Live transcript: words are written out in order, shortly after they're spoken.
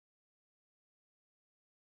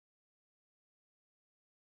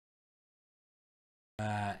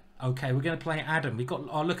Okay, we're going to play Adam. We got.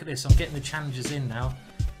 Oh, look at this! I'm getting the challenges in now.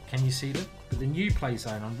 Can you see them? But the new play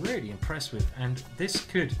zone, I'm really impressed with, and this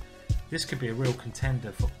could be a real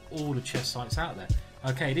contender for all the chess sites out there.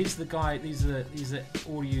 Okay, these are the guy. These are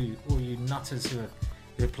all you nutters who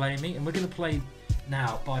are playing me, and we're going to play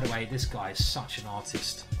now. By the way, this guy is such an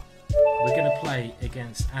artist. We're going to play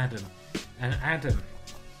against Adam, and Adam,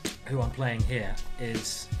 who I'm playing here,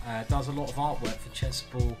 is does a lot of artwork for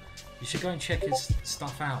Chessable. You should go and check his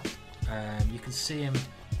stuff out. You can see him.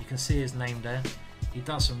 You can see his name there. He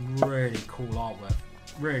does some really cool artwork,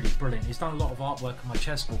 really brilliant. He's done a lot of artwork on my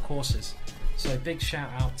Chessable courses. So big shout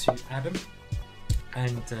out to Adam.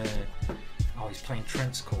 And oh, he's playing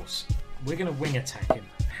Trent's course. We're going to wing attack him,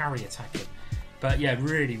 Harry attack him. But yeah,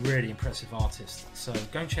 really, really impressive artist. So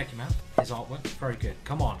go and check him out. His artwork, very good.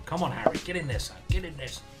 Come on, Harry, get in this, get in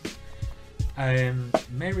this.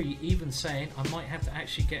 Mary even saying I might have to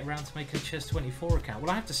actually get around to making a Chess24 account.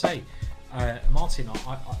 Well, I have to say, Martin,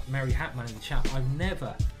 Mary Hatman in the chat,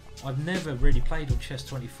 I've never really played on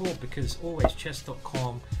Chess24 because always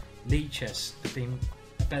Chess.com, Lead Chess have been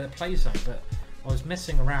a better play zone. But I was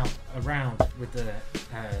messing around with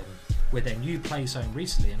their new play zone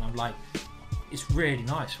recently, and I'm like, it's really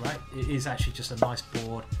nice, right? It is actually just a nice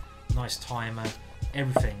board, nice timer,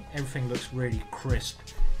 everything looks really crisp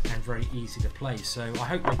and very easy to play. So I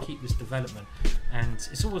hope they keep this development, and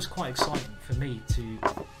it's always quite exciting for me to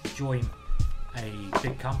join a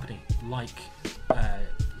big company like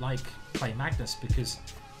Play Magnus, because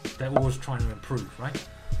they're always trying to improve, right,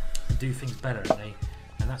 and do things better,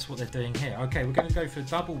 and that's what they're doing here. Okay, we're going to go for a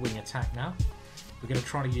double wing attack now. We're going to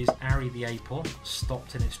try to use Ari the A pawn,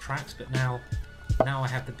 stopped in its tracks, but now I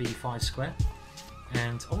have the B5 square,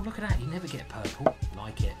 and oh, look at that, you never get purple,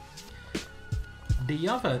 like it. The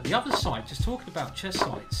other site, just talking about chess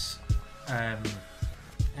sites,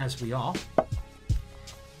 as we are,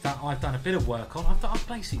 that I've done a bit of work on. I've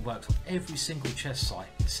basically worked on every single chess site,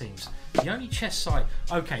 it seems. The only chess site...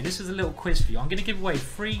 Okay, this is a little quiz for you. I'm going to give away a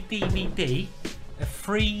free DVD. A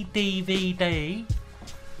free DVD.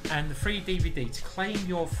 And the free DVD, to claim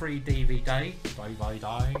your free DVD,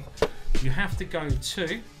 you have to go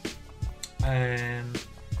to...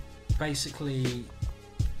 basically...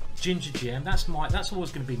 GingerGM. That's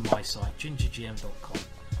always going to be my site. GingerGM.com.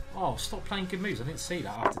 Oh, stop playing good moves. I didn't see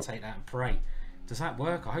that. I have to take that and pray. Does that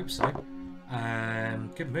work? I hope so.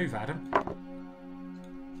 Good move, Adam.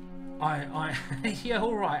 Yeah,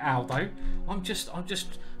 all right, Aldo. I'm just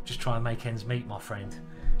trying to make ends meet, my friend.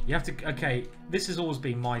 You have to. Okay, this has always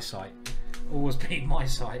been my site. Always been my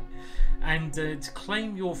site. And to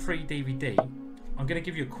claim your free DVD, I'm going to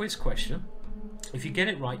give you a quiz question. If you get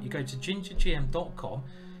it right, you go to GingerGM.com.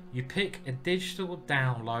 You pick a digital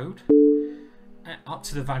download up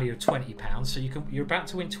to the value of £20. So you're about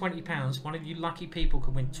to win £20. One of you lucky people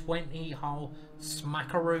can win 20 whole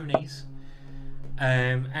smackaroonies.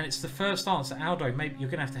 And it's the first answer. Aldo, maybe you're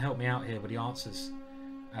going to have to help me out here with the answers.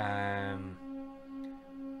 Can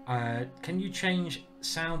you change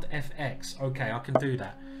Sound FX? Okay, I can do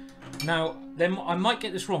that. Now, then I might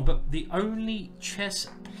get this wrong, but the only chess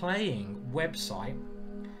playing website,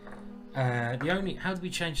 how do we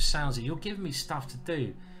change the sounds? You're giving me stuff to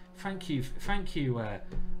do. Thank you,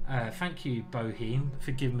 Boheme,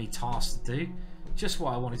 for giving me tasks to do. Just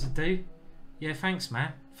what I wanted to do. Yeah, thanks,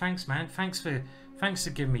 man. Thanks for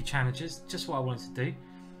giving me challenges. Just what I wanted to do.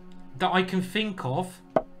 That I can think of.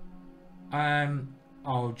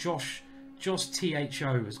 Oh, Josh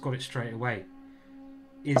THO has got it straight away.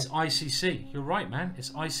 Is ICC. You're right, man. It's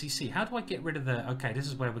ICC. How do I get rid of the... Okay, this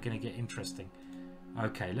is where we're going to get interesting.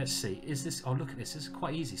 Okay, let's see. Is this... Oh, look at this. This is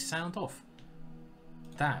quite easy. Sound off.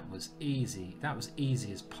 That was easy. That was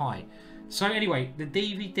easy as pie. So anyway, the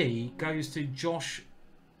DVD goes to Josh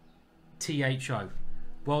THO.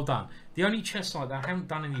 Well done. The only chess site that I haven't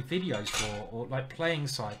done any videos for, or like playing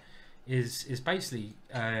site, is basically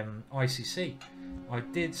ICC. I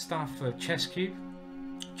did stuff for ChessCube.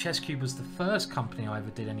 ChessCube was the first company I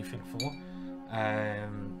ever did anything for.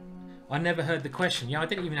 I never heard the question. Yeah, I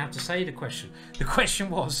didn't even have to say the question. The question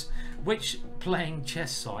was, which playing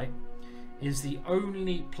chess site is the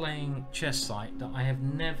only playing chess site that I have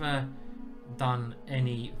never done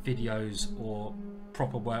any videos or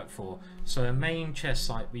proper work for? So a main chess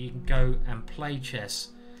site where you can go and play chess,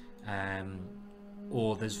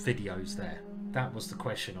 or there's videos there. That was the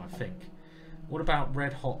question, I think. What about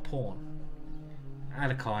Red Hot Porn?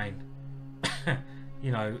 Alakine,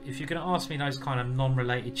 you know, if you're going to ask me those kind of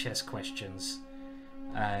non-related chess questions,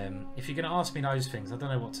 if you're going to ask me those things, I don't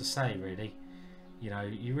know what to say, really. You know,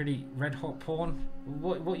 you really... Red Hot Porn?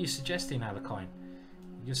 What are you suggesting, Alakine?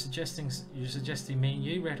 You're suggesting me and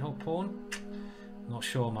you, Red Hot Porn? Not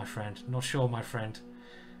sure, my friend. Not sure, my friend.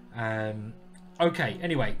 Okay,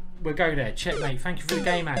 anyway, we'll go there. Checkmate. Thank you for the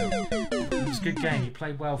game, Adam. It was a good game. You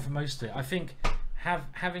played well for most of it. I think,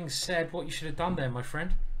 having said what you should have done there, my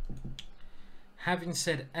friend, having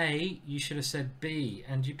said A, you should have said B,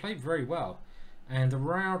 and you played very well. And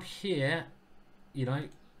around here, you know,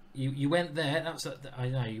 you went there. That's I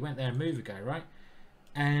know you went there a move ago, right?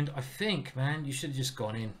 And I think, man, you should have just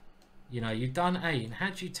gone in. You know, you've done A, and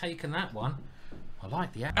had you taken that one, I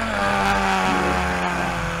like the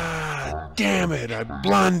damn it, I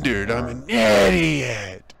blundered. I'm an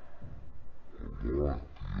idiot.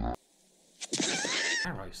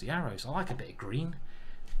 Arrows, the arrows. I like a bit of green.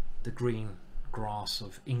 The green grass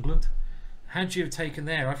of England. Had you have taken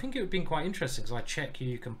there, I think it would have been quite interesting because I check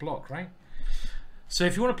you can block, right? So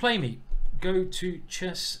if you want to play me, go to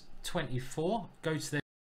chess 24, go to their